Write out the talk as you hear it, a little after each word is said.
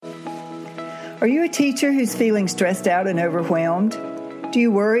Are you a teacher who's feeling stressed out and overwhelmed? Do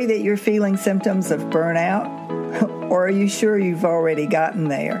you worry that you're feeling symptoms of burnout? Or are you sure you've already gotten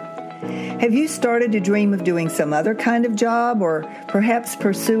there? Have you started to dream of doing some other kind of job or perhaps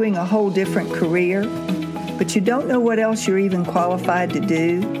pursuing a whole different career? But you don't know what else you're even qualified to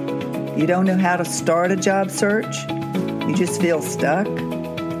do? You don't know how to start a job search? You just feel stuck?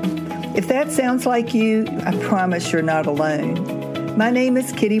 If that sounds like you, I promise you're not alone. My name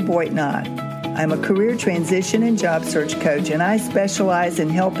is Kitty Boitnott. I'm a career transition and job search coach, and I specialize in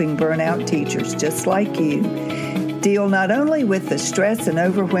helping burnout teachers just like you deal not only with the stress and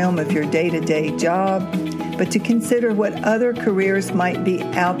overwhelm of your day-to-day job, but to consider what other careers might be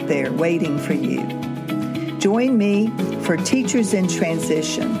out there waiting for you. Join me for Teachers in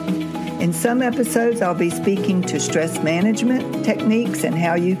Transition. In some episodes, I'll be speaking to stress management techniques and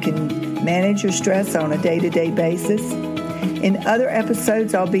how you can manage your stress on a day-to-day basis. In other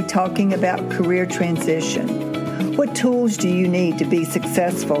episodes, I'll be talking about career transition. What tools do you need to be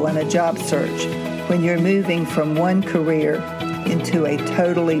successful in a job search when you're moving from one career into a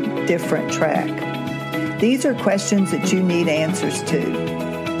totally different track? These are questions that you need answers to,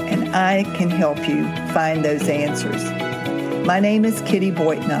 and I can help you find those answers. My name is Kitty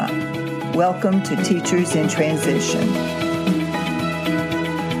Boitnott. Welcome to Teachers in Transition.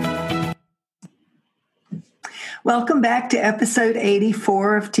 Welcome back to episode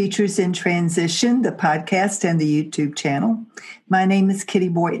 84 of Teachers in Transition, the podcast and the YouTube channel. My name is Kitty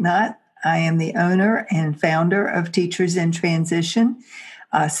Boitnott. I am the owner and founder of Teachers in Transition,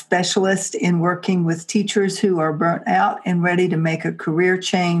 a specialist in working with teachers who are burnt out and ready to make a career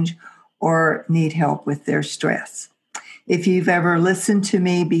change or need help with their stress. If you've ever listened to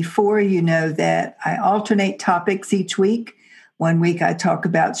me before, you know that I alternate topics each week. One week I talk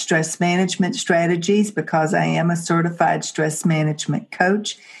about stress management strategies because I am a certified stress management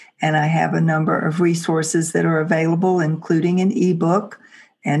coach, and I have a number of resources that are available, including an ebook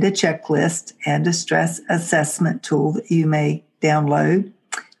and a checklist and a stress assessment tool that you may download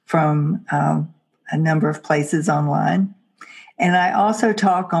from a number of places online. And I also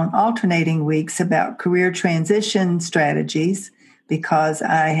talk on alternating weeks about career transition strategies because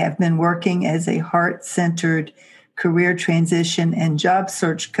I have been working as a heart-centered career transition and job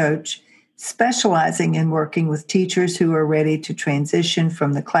search coach, specializing in working with teachers who are ready to transition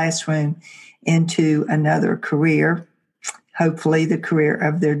from the classroom into another career, hopefully the career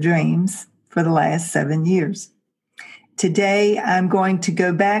of their dreams, for the last 7 years. Today, I'm going to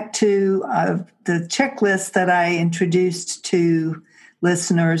go back to the checklist that I introduced to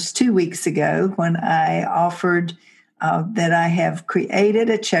listeners 2 weeks ago when I offered that I have created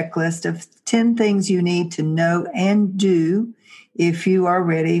a checklist of 10 things you need to know and do if you are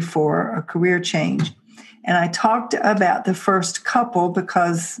ready for a career change. And I talked about the first couple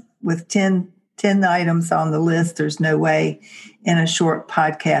because with 10 items on the list, there's no way in a short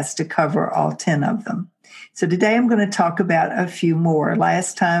podcast to cover all 10 of them. So today I'm going to talk about a few more.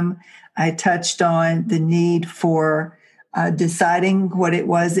 Last time I touched on the need for deciding what it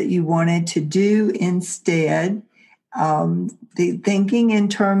was that you wanted to do instead. The thinking in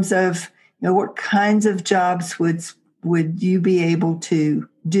terms of, what kinds of jobs would you be able to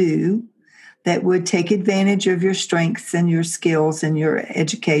do that would take advantage of your strengths and your skills and your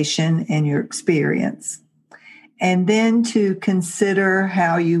education and your experience. And then to consider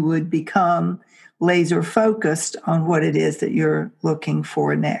how you would become laser focused on what it is that you're looking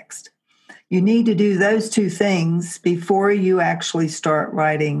for next. You need to do those two things before you actually start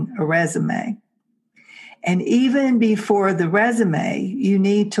writing a resume. And even before the resume, you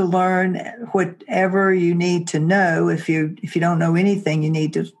need to learn whatever you need to know. If you don't know anything, you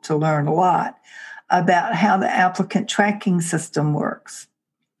need to learn a lot about how the applicant tracking system works.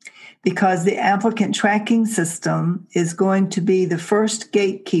 Because the applicant tracking system is going to be the first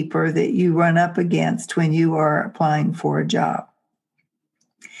gatekeeper that you run up against when you are applying for a job.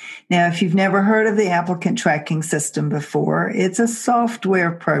 Now, if you've never heard of the applicant tracking system before, it's a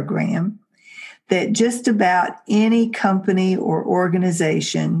software program that just about any company or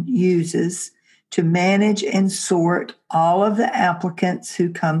organization uses to manage and sort all of the applicants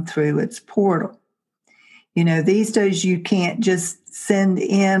who come through its portal. These days you can't just send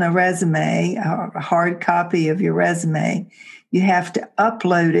in a resume, a hard copy of your resume. You have to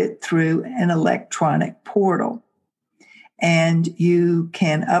upload it through an electronic portal. And you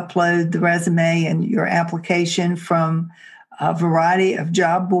can upload the resume and your application from a variety of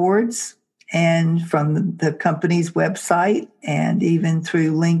job boards and from the company's website and even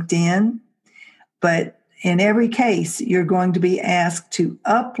through LinkedIn. But in every case, you're going to be asked to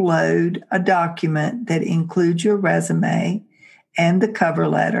upload a document that includes your resume and the cover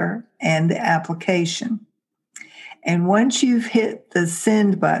letter and the application. And once you've hit the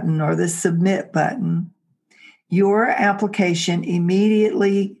send button or the submit button, your application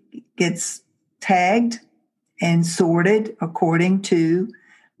immediately gets tagged and sorted according to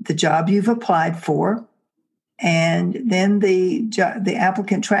the job you've applied for. And then the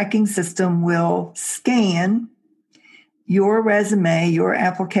applicant tracking system will scan your resume, your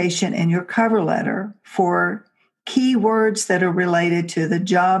application, and your cover letter for keywords that are related to the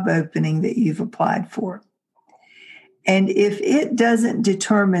job opening that you've applied for. And if it doesn't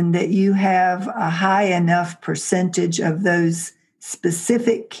determine that you have a high enough percentage of those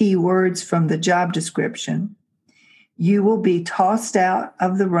specific keywords from the job description, you will be tossed out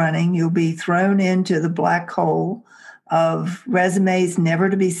of the running. You'll be thrown into the black hole of resumes never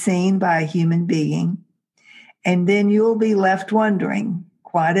to be seen by a human being. And then you'll be left wondering,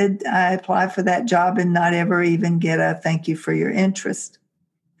 why did I apply for that job and not ever even get a thank you for your interest?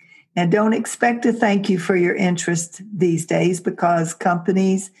 Now, don't expect a thank you for your interest these days because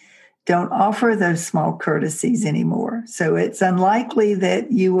companies don't offer those small courtesies anymore. So it's unlikely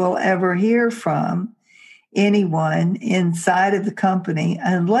that you will ever hear from anyone inside of the company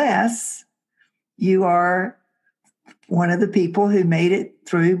unless you are one of the people who made it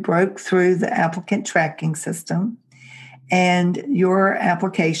through, broke through the applicant tracking system, and your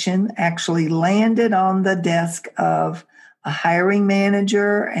application actually landed on the desk of a hiring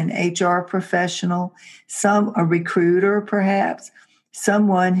manager, an HR professional, a recruiter perhaps,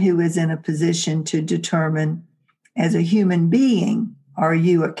 someone who is in a position to determine as a human being, are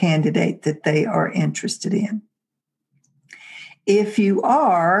you a candidate that they are interested in? If you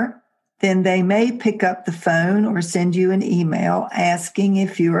are, then they may pick up the phone or send you an email asking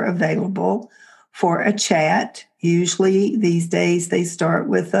if you're available for a chat. Usually these days they start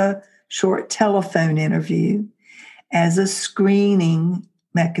with a short telephone interview as a screening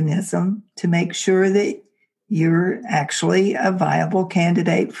mechanism to make sure that you're actually a viable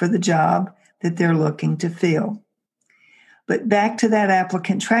candidate for the job that they're looking to fill. But back to that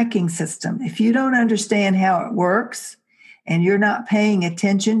applicant tracking system. If you don't understand how it works and you're not paying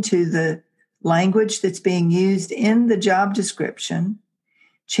attention to the language that's being used in the job description,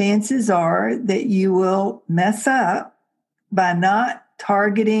 chances are that you will mess up by not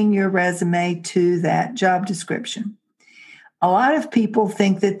targeting your resume to that job description. A lot of people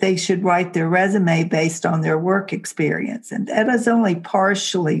think that they should write their resume based on their work experience, and that is only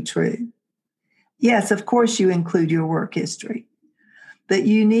partially true. Yes, of course, you include your work history, but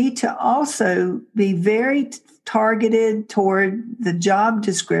you need to also be very targeted toward the job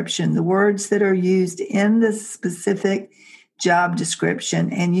description, the words that are used in the specific job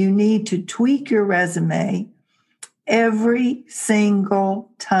description, and you need to tweak your resume every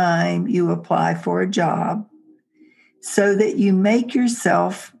single time you apply for a job so that you make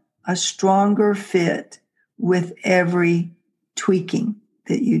yourself a stronger fit with every tweaking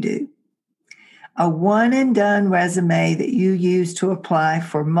that you do. A one and done resume that you use to apply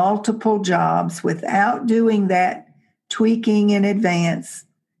for multiple jobs without doing that tweaking in advance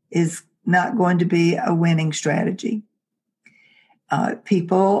is not going to be a winning strategy.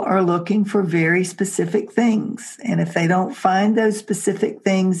 People are looking for very specific things. And if they don't find those specific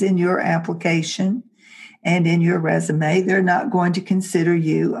things in your application and in your resume, they're not going to consider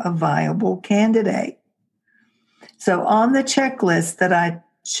you a viable candidate. So on the checklist that I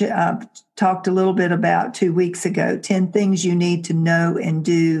talked a little bit about 2 weeks ago, 10 things you need to know and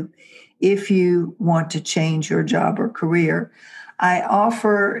do if you want to change your job or career, I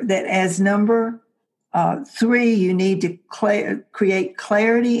offer that as number 3, you need to create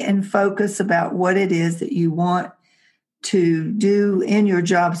clarity and focus about what it is that you want to do in your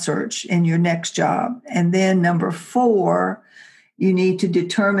job search, in your next job. And then number 4, you need to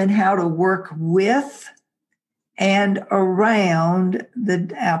determine how to work with and around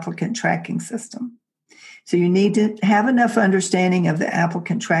the applicant tracking system. So you need to have enough understanding of the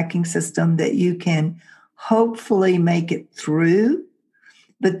applicant tracking system that you can hopefully make it through.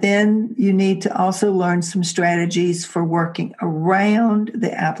 But then you need to also learn some strategies for working around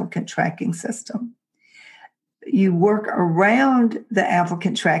the applicant tracking system. You work around the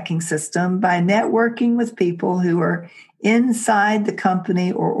applicant tracking system by networking with people who are inside the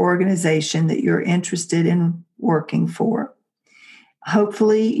company or organization that you're interested in working for.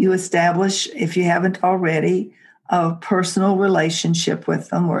 Hopefully, you establish, if you haven't already, a personal relationship with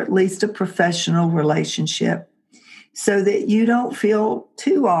them, or at least a professional relationship, so that you don't feel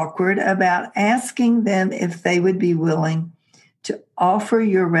too awkward about asking them if they would be willing to offer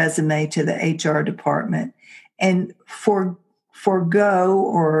your resume to the HR department and forego,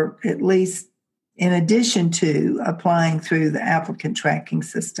 or at least in addition to applying through the applicant tracking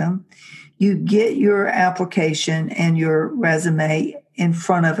system, you get your application and your resume in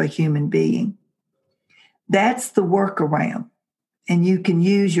front of a human being. That's the workaround. And you can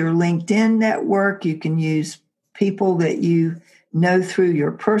use your LinkedIn network. You can use people that you know through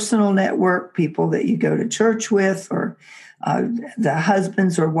your personal network, people that you go to church with, or the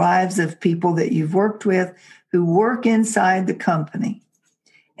husbands or wives of people that you've worked with who work inside the company.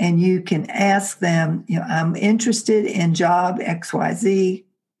 And you can ask them, I'm interested in job XYZ.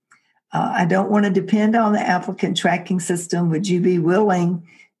 I don't want to depend on the applicant tracking system. Would you be willing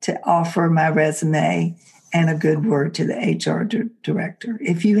to offer my resume and a good word to the HR director?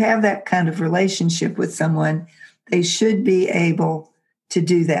 If you have that kind of relationship with someone, they should be able to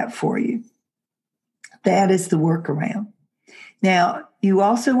do that for you. That is the workaround. Now, you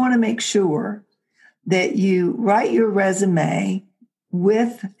also want to make sure that you write your resume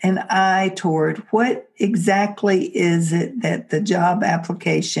with an eye toward what exactly is it that the job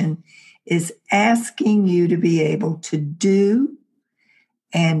application is asking you to be able to do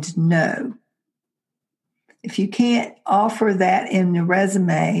and know. If you can't offer that in the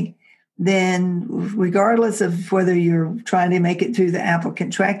resume, then regardless of whether you're trying to make it through the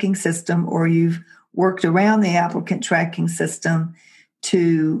applicant tracking system or you've worked around the applicant tracking system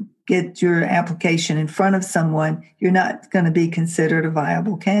to get your application in front of someone, you're not going to be considered a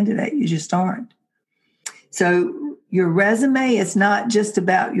viable candidate. You just aren't. So your resume is not just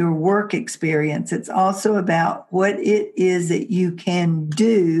about your work experience. It's also about what it is that you can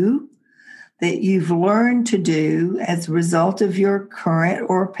do, that you've learned to do as a result of your current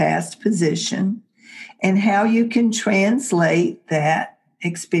or past position, and how you can translate that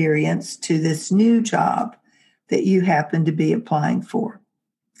experience to this new job that you happen to be applying for.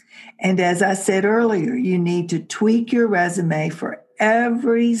 And as I said earlier, you need to tweak your resume for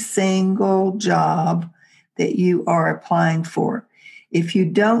every single job that you are applying for. If you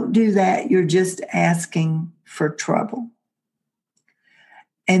don't do that, you're just asking for trouble.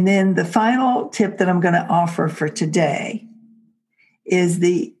 And then the final tip that I'm going to offer for today is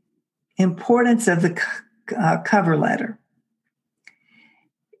the importance of the cover letter.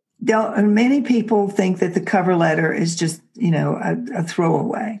 Many people think that the cover letter is just, a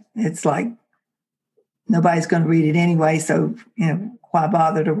throwaway. It's like nobody's going to read it anyway, so, why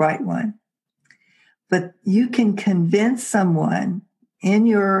bother to write one? But you can convince someone in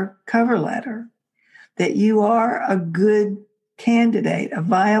your cover letter that you are a good candidate, a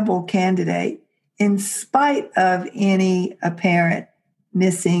viable candidate, in spite of any apparent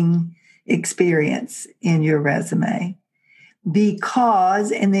missing experience in your resume.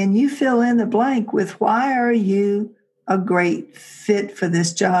 Because, and then you fill in the blank with why are you a great fit for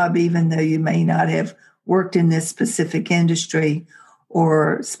this job, even though you may not have worked in this specific industry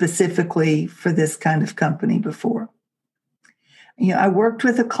or specifically for this kind of company before. I worked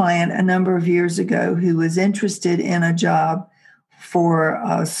with a client a number of years ago who was interested in a job for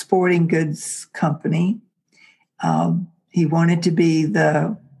a sporting goods company. He wanted to be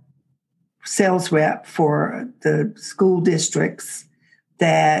the sales rep for the school districts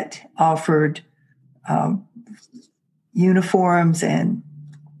that offered uniforms and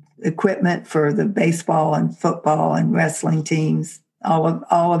equipment for the baseball and football and wrestling teams, all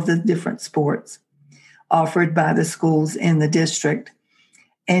of the different sports offered by the schools in the district.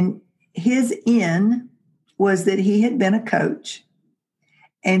 And his in was that he had been a coach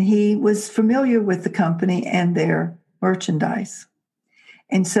and he was familiar with the company and their merchandise.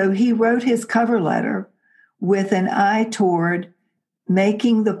 And so he wrote his cover letter with an eye toward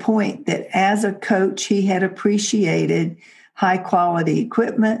making the point that as a coach, he had appreciated high quality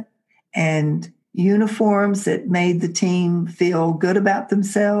equipment and uniforms that made the team feel good about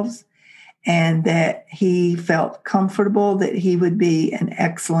themselves, and that he felt comfortable that he would be an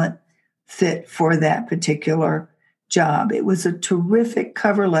excellent fit for that particular job. It was a terrific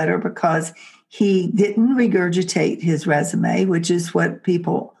cover letter because he didn't regurgitate his resume, which is what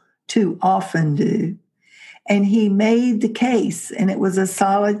people too often do. And he made the case, and it was a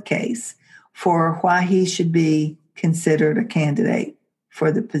solid case, for why he should be considered a candidate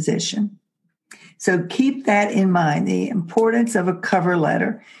for the position. So keep that in mind, the importance of a cover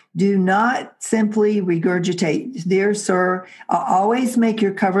letter. Do not simply regurgitate, dear sir. Always make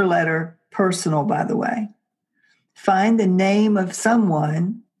your cover letter personal, by the way. Find the name of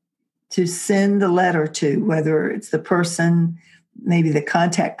someone to send the letter to, whether it's the person, maybe the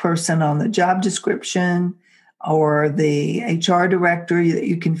contact person on the job description, or the HR director that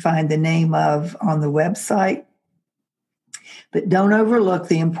you can find the name of on the website. But don't overlook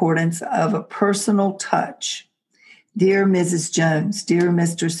the importance of a personal touch. Dear Mrs. Jones, dear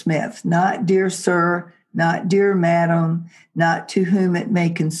Mr. Smith, not dear sir, not dear madam, not to whom it may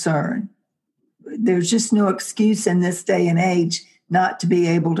concern. There's just no excuse in this day and age not to be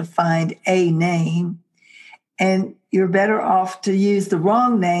able to find a name. And you're better off to use the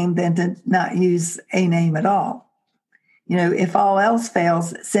wrong name than to not use a name at all. If all else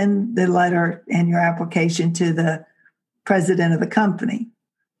fails, send the letter and your application to the president of the company.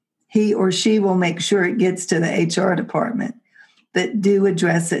 He or she will make sure it gets to the HR department, but do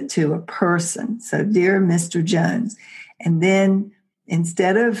address it to a person. So, dear Mr. Jones. And then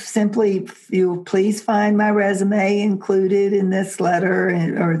instead of simply, you'll please find my resume included in this letter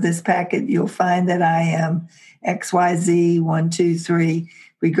or this packet, you'll find that I am XYZ 123,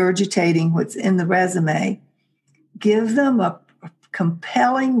 regurgitating what's in the resume. Give them a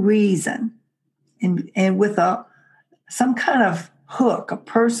compelling reason and with some kind of hook, a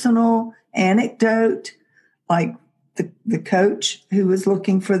personal anecdote, like the coach who was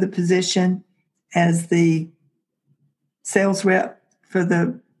looking for the position as the sales rep for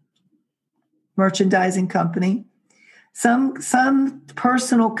the merchandising company. Some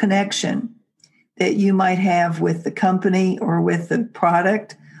personal connection that you might have with the company or with the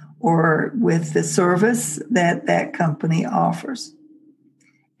product or with the service that company offers.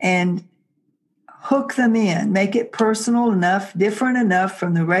 And hook them in, make it personal enough, different enough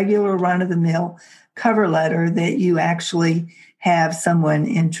from the regular run-of-the-mill cover letter that you actually have someone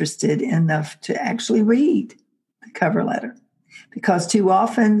interested enough to actually read the cover letter. Because too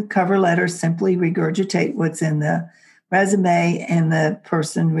often cover letters simply regurgitate what's in the resume and the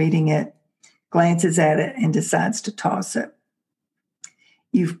person reading it glances at it and decides to toss it.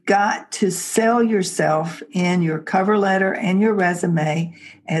 You've got to sell yourself in your cover letter and your resume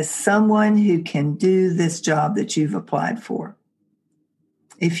as someone who can do this job that you've applied for.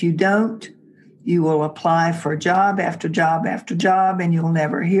 If you don't, you will apply for job after job after job, and you'll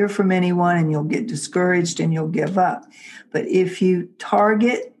never hear from anyone, and you'll get discouraged and you'll give up. But if you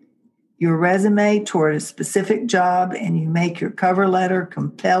target your resume toward a specific job and you make your cover letter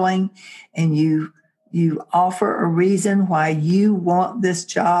compelling and you offer a reason why you want this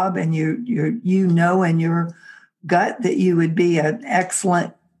job, and you know in your gut that you would be an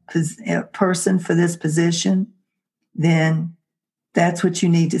excellent person for this position, then that's what you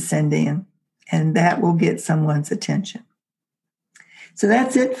need to send in, and that will get someone's attention. So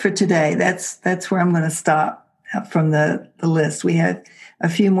that's it for today. That's where I'm going to stop from the list. We have a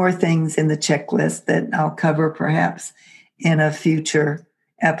few more things in the checklist that I'll cover perhaps in a future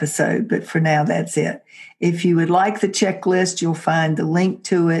episode, but for now, that's it. If you would like the checklist, you'll find the link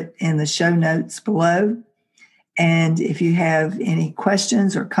to it in the show notes below. And if you have any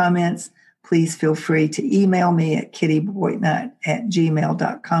questions or comments, please feel free to email me at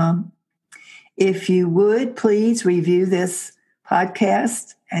kittyboitnott@gmail.com. If you would, please review this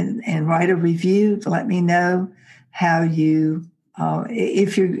podcast and write a review to let me know how you,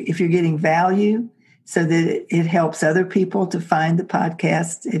 if you're getting value, so that it helps other people to find the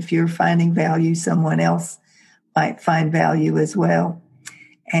podcast. If you're finding value, someone else might find value as well.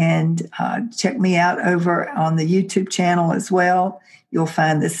 And check me out over on the YouTube channel as well. You'll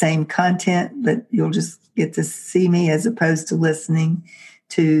find the same content, but you'll just get to see me as opposed to listening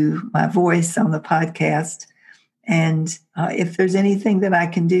to my voice on the podcast. And if there's anything that I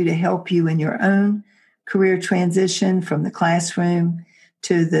can do to help you in your own career transition from the classroom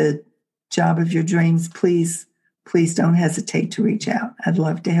to the job of your dreams, please don't hesitate to reach out. I'd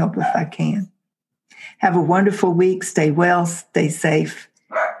love to help if I can. Have a wonderful week. Stay well, stay safe,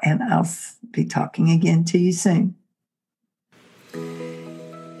 and I'll be talking again to you soon.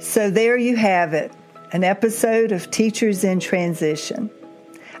 So there you have it, an episode of Teachers in Transition.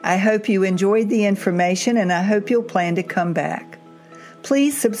 I hope you enjoyed the information, and I hope you'll plan to come back.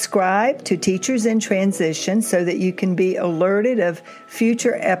 Please subscribe to Teachers in Transition so that you can be alerted of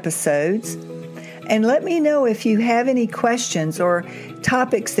future episodes. And let me know if you have any questions or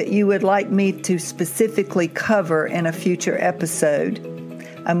topics that you would like me to specifically cover in a future episode.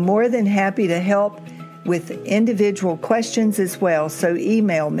 I'm more than happy to help with individual questions as well, so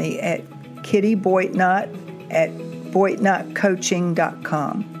email me at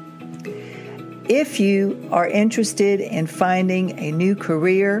kittyboitnott@boitnottcoaching.com. If you are interested in finding a new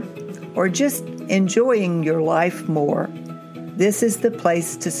career or just enjoying your life more, this is the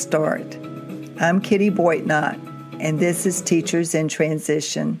place to start. I'm Kitty Boitnott, and this is Teachers in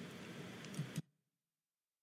Transition.